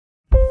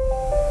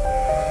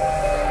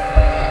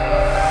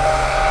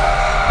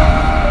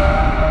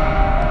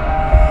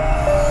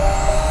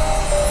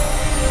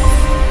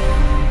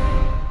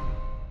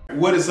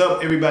is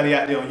up, everybody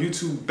out there on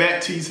YouTube? Back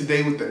to you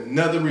today with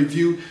another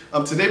review.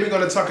 Today we're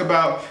going to talk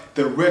about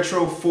the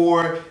Retro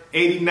 4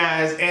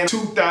 89s and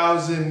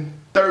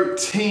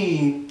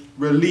 2013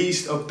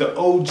 release of the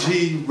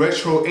OG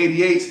Retro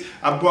 88s.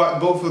 I brought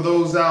both of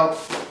those out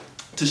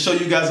to show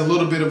you guys a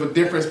little bit of a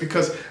difference,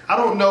 because I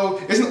don't know,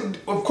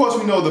 of course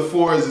we know the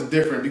 4s is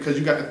different because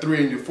you got the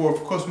 3 and your 4.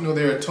 Of course we know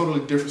they're a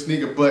totally different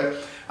sneaker, but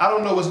I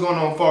don't know what's going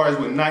on as far as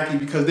with Nike,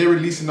 because they're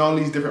releasing all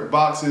these different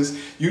boxes.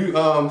 You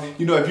know,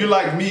 if you're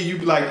like me, you'd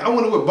be like, I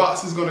wonder what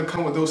box is going to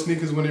come with those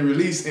sneakers when they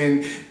release.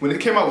 And when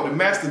it came out with the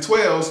Master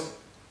 12s,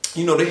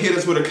 you know, they hit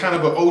us with a kind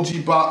of an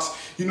OG box.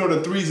 You know, the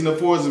 3s and the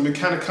 4s have been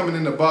kind of coming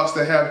in the box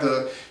that have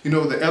the, you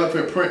know, the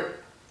elephant print,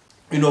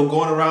 you know,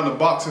 going around the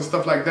box and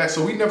stuff like that.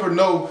 So we never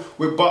know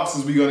what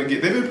boxes we're gonna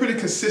get. They've been pretty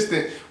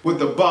consistent with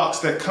the box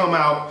that come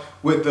out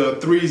with the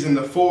 3s and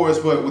the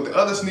 4s, but with the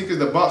other sneakers,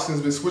 the box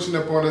has been switching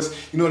up on us.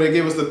 You know, they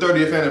gave us the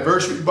 30th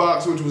anniversary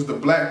box, which was the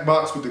black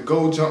box with the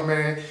gold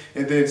Jumpman,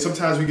 and then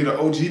sometimes we get an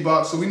OG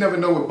box, so we never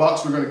know what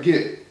box we're gonna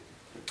get.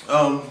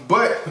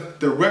 But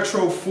the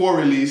Retro 4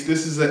 release,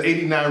 this is an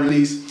 89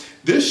 release.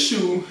 This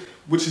shoe,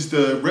 which is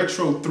the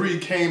Retro 3,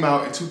 came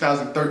out in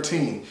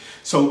 2013.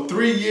 So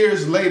 3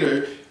 years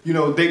later, you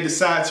know, they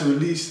decide to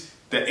release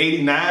the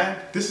 89.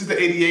 This is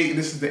the 88 and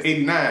this is the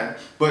 89.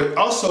 But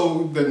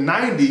also the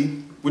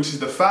 90, which is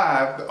the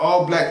 5, the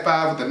all black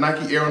 5 with the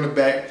Nike Air on the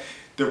back.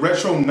 The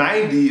Retro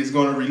 90 is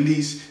going to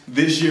release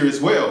this year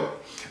as well.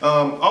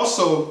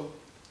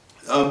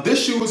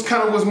 This shoe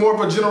was more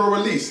of a general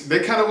release.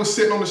 They kind of was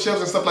sitting on the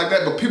shelves and stuff like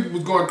that, but people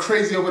was going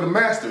crazy over the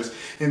Masters.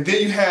 And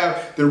then you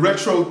have the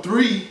Retro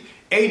 3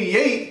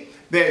 88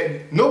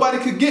 that nobody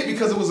could get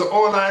because it was an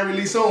online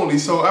release only.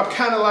 So I'm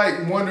kind of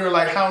like wondering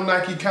like how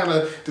Nike kind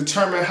of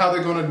determine how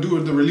they're going to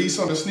do the release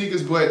on the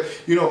sneakers. But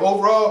you know,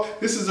 overall,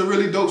 this is a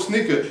really dope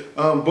sneaker.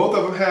 Both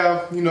of them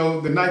have, you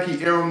know, the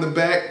Nike Air on the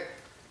back,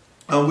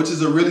 which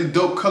is a really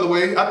dope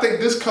colorway. I think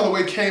this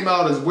colorway came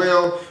out as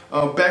well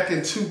back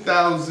in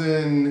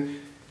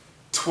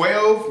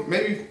 2012,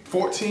 maybe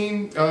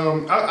 14.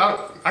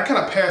 I kind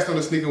of passed on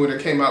the sneaker when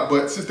it came out,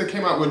 but since they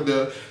came out with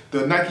the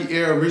Nike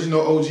Air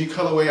original OG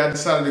colorway, I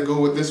decided to go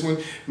with this one,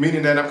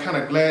 meaning that I'm kind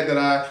of glad that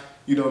I,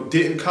 you know,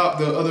 didn't cop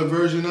the other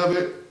version of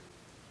it.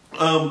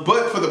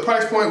 But for the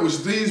price point,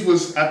 which these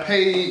was, I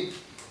paid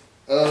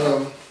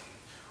 $199.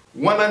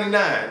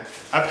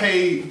 I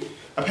paid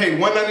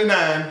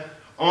 $199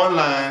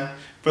 online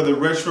for the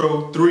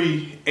Retro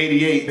 3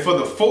 88. For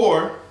the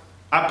 4,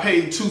 I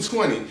paid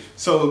 $220.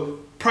 So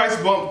price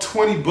bump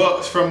 20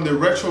 bucks from the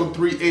Retro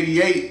 3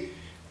 88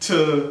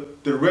 to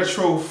the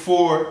Retro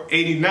 4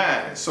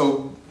 89.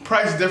 So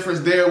price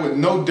difference there with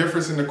no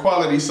difference in the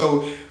quality.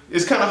 So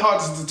it's kind of hard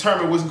to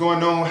determine what's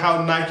going on,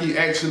 how Nike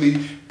actually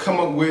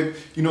come up with,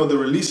 you know, the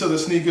release of the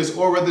sneakers,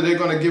 or whether they're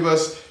going to give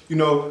us, you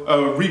know, a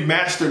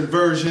remastered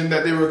version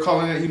that they were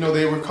calling it. You know,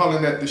 they were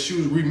calling that the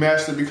shoes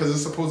remastered because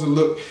it's supposed to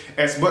look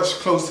as much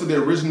close to the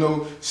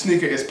original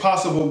sneaker as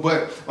possible.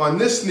 But on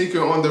this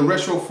sneaker, on the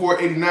Retro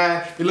 4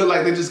 89, it looked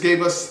like they just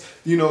gave us,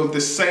 you know, the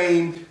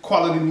same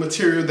quality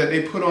material that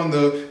they put on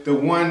the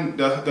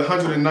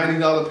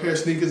 $190 pair of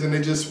sneakers, and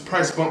they just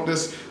price bumped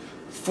us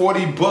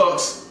 40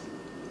 bucks.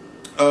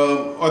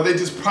 Or they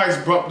just price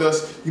bumped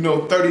us, you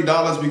know,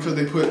 $30 because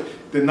they put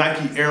the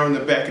Nike Air on the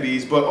back of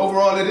these. But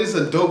overall, it is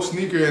a dope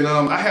sneaker, and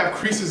I have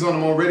creases on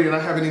them already, and I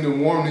haven't even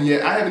worn them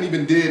yet. I haven't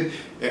even did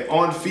an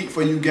on feet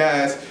for you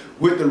guys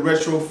with the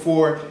Retro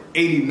 4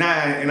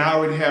 89, and I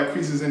already have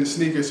creases in the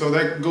sneaker, so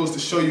that goes to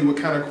show you what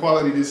kind of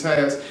quality this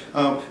has.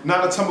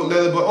 Not a tumbled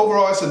leather, but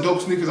overall it's a dope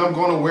sneakers. I'm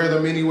going to wear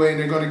them anyway, and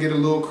they're going to get a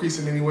little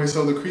creasing anyway,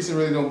 so the creasing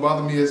really don't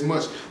bother me as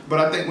much.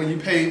 But I think when you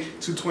pay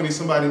 $220,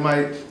 somebody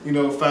might, you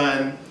know,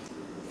 find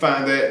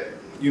that,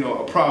 you know,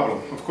 a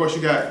problem. Of course,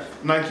 you got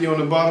Nike on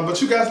the bottom, but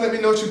you guys let me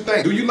know what you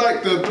think. Do you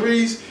like the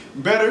 3s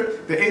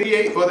better, the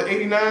 88 or the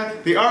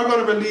 89? They are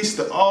going to release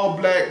the all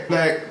black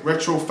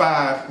Retro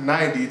 5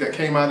 90 that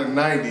came out in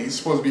the 90s. It's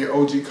supposed to be an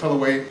OG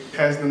colorway.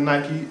 Has the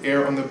Nike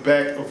Air on the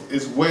back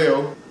as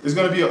well. It's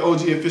going to be an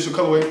OG official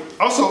colorway.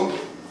 Also,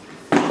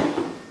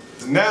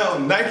 now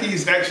Nike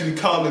is actually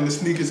calling the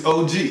sneakers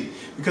OG,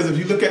 because if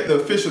you look at the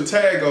official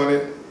tag on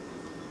it,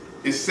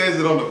 it says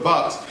it on the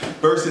box,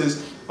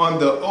 versus on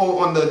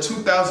the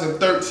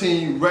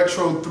 2013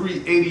 Retro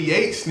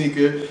 388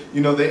 sneaker,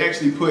 you know, they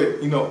actually put,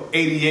 you know,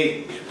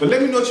 88. But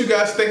let me know what you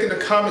guys think in the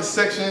comment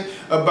section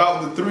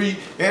about the 3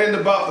 and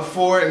about the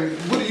 4, and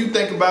what do you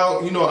think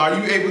about, you know, are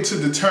you able to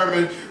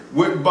determine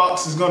what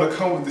box is going to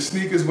come with the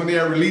sneakers when they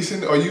are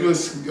releasing, or you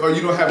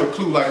don't have a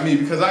clue like me?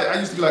 Because I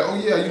used to be like, oh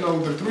yeah, you know,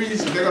 the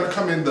 3s, they're going to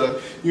come in the,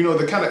 you know,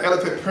 the kind of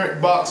elephant print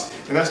box,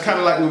 and that's kind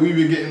of like what we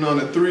were getting on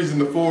the 3s and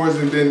the 4s,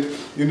 and then,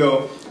 you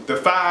know, the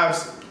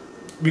 5s,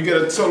 I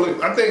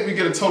think we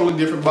get a totally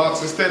different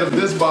box. Instead of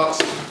this box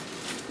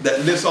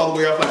that lifts all the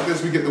way up like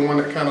this, we get the one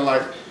that kind of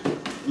like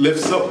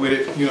lifts up with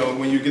it, you know,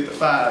 when you get the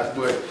 5s.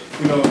 But,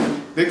 you know,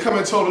 they come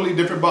in totally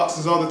different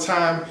boxes all the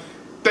time.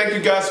 Thank you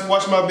guys for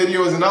watching my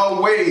videos, and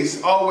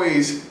always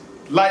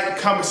like,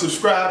 comment,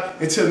 subscribe.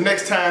 Until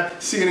next time,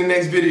 see you in the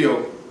next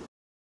video.